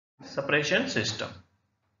Suppression system.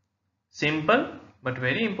 Simple but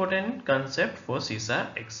very important concept for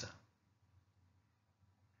CISA exam.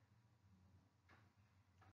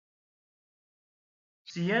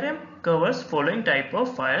 CRM covers following type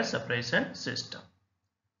of fire suppression system: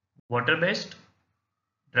 water-based,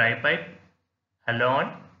 dry pipe,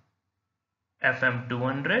 Halon,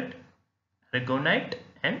 FM-200, Argonite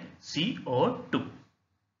and CO2.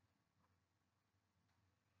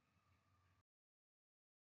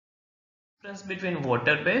 Difference between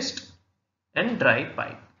water-based and dry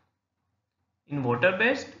pipe. In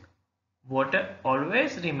water-based, water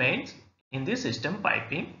always remains in the system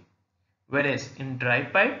piping, whereas in dry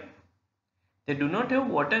pipe, they do not have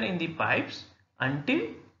water in the pipes until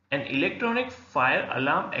an electronic fire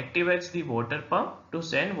alarm activates the water pump to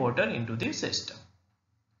send water into the system.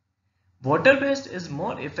 Water-based is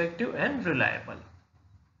more effective and reliable.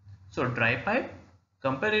 So dry pipe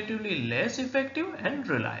comparatively less effective and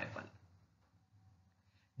reliable.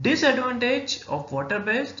 Disadvantage of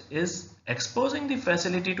water-based is exposing the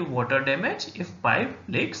facility to water damage if pipe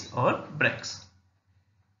leaks or breaks.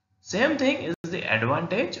 Same thing is the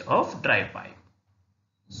advantage of dry pipe.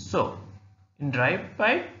 So in dry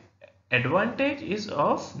pipe, advantage is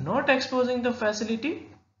of not exposing the facility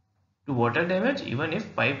to water damage even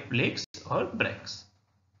if pipe leaks or breaks.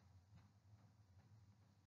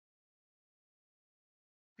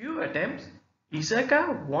 Few attempts,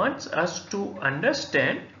 CISA wants us to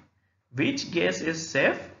understand which gas is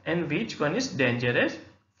safe and which one is dangerous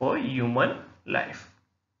for human life.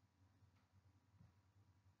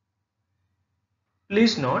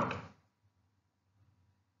 Please note,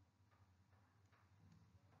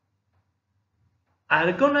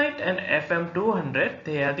 Argonite and FM-200,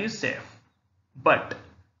 they are the safe. But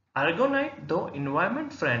Argonite, though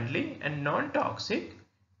environment friendly and non-toxic,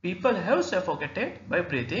 people have suffocated by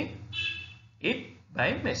breathing it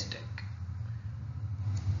by mistake.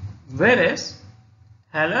 Whereas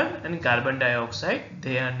Halon and carbon dioxide,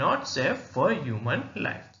 they are not safe for human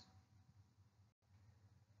life.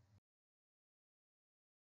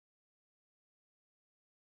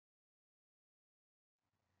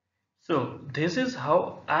 So this is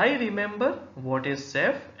how I remember what is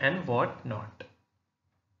safe and what not.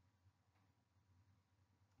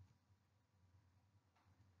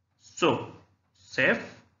 So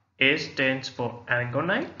safe, A stands for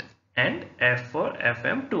Argonite and F for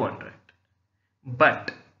FM-200.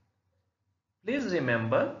 But please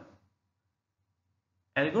remember,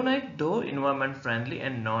 Argonite, though environment friendly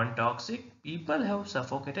and non-toxic, people have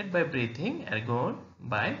suffocated by breathing argon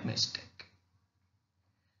by mistake.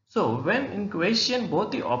 So when in question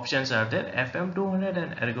both the options are there, FM-200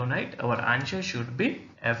 and Argonite, our answer should be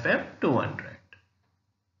FM-200.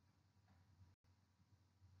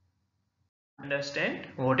 Understand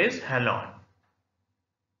what is halon.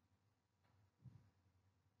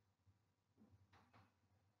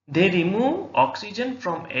 They remove oxygen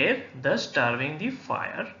from air, thus starving the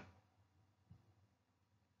fire.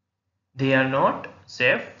 They are not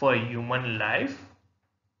safe for human life.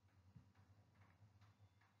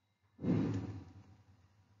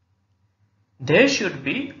 There should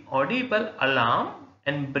be audible alarm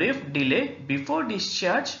and brief delay before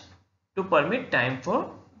discharge to permit time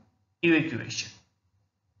for evacuation.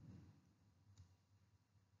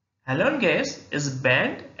 Halon gas is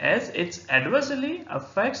banned as it adversely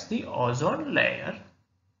affects the ozone layer.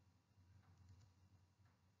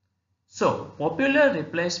 So, popular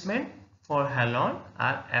replacement for halon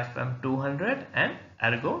are FM-200 and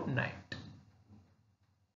Argonite.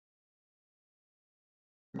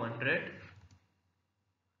 200,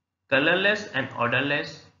 colorless and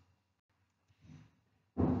odorless,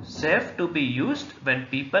 safe to be used when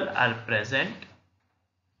people are present,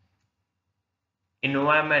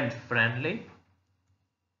 environment friendly,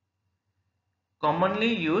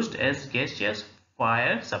 commonly used as gaseous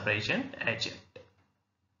fire suppression agent.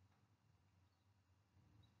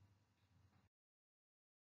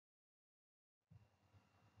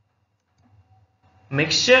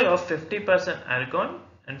 Mixture of 50% argon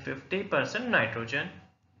and 50% nitrogen.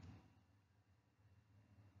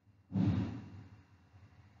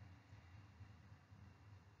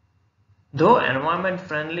 Though environment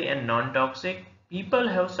friendly and non-toxic, people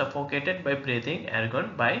have suffocated by breathing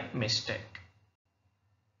argon by mistake.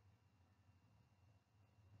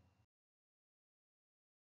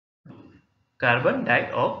 Carbon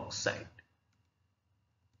dioxide.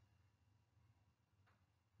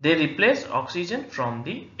 They replace oxygen from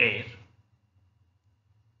the air.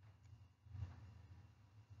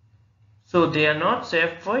 So they are not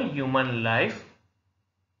safe for human life.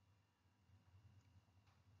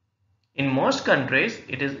 In most countries,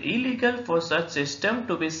 it is illegal for such system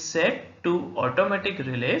to be set to automatic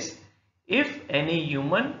relays if any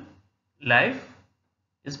human life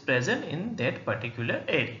is present in that particular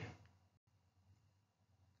area.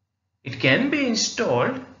 It can be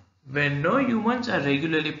installed where no humans are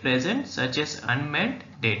regularly present, such as unmanned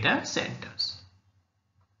data centers.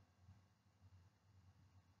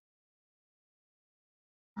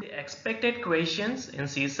 The expected questions in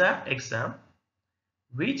CISA exam: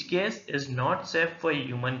 which gas is not safe for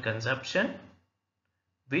human consumption,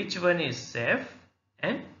 which one is safe,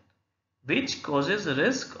 and which causes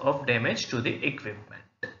risk of damage to the equipment.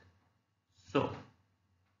 So,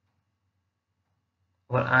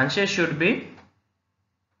 our answer should be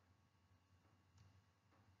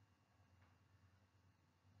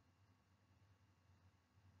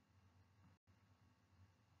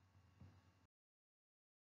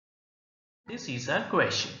these are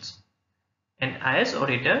questions. An IS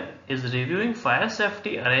auditor is reviewing fire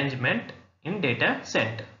safety arrangement in data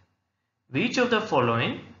center. Which of the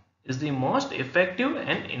following is the most effective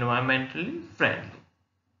and environmentally friendly?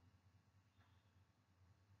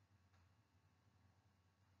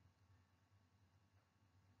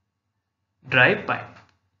 Dry pipe.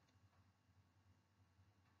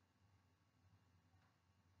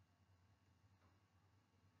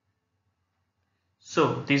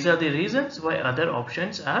 So these are the reasons why other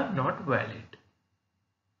options are not valid.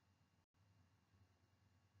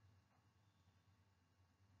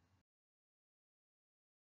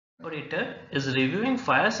 Auditor is reviewing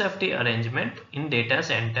fire safety arrangement in data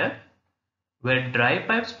center where dry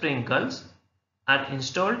pipe sprinkles are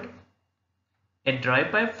installed. A dry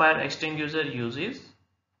pipe fire extinguisher uses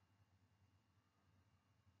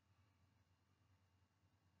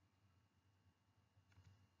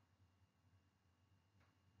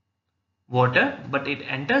water, but it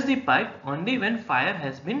enters the pipe only when fire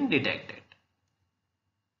has been detected.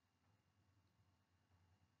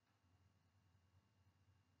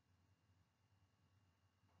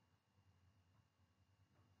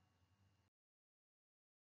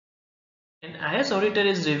 An IS auditor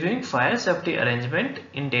is reviewing fire safety arrangement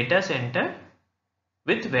in data center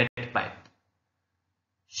with wet pipe.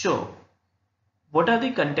 So, what are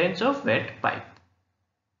the contents of wet pipe?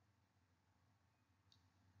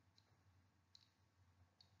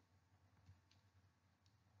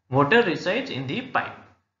 Water resides in the pipe.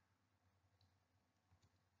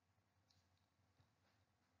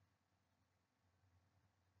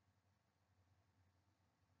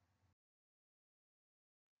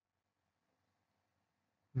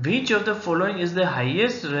 Which of the following is the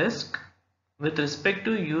highest risk with respect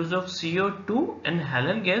to use of CO2 and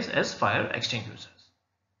Halon gas as fire extinguishers?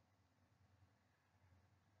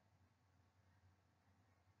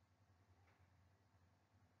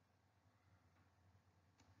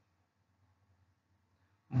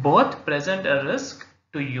 Both present a risk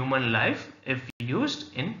to human life if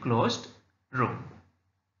used in closed room.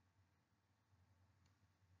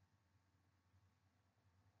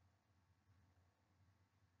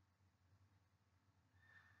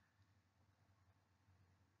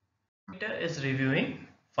 Auditor is reviewing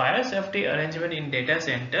fire safety arrangement in data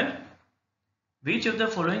center. Which of the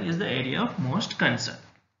following is the area of most concern?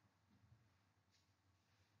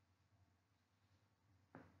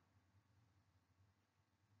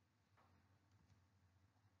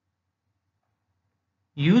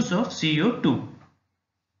 Use of CO2.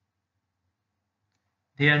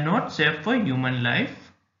 They are not safe for human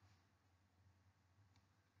life.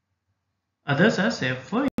 Others are safe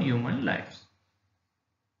for human lives.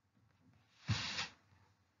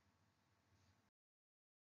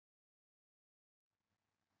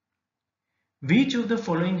 Which of the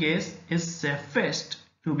following gas is safest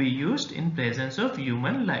to be used in presence of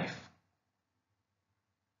human life?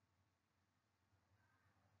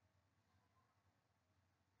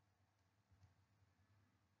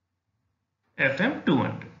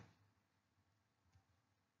 FM-200.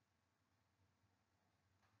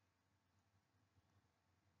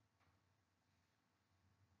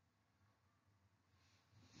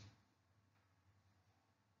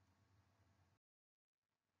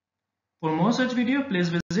 For more such video, please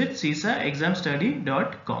visit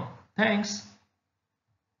cisaexamstudy.com. Thanks.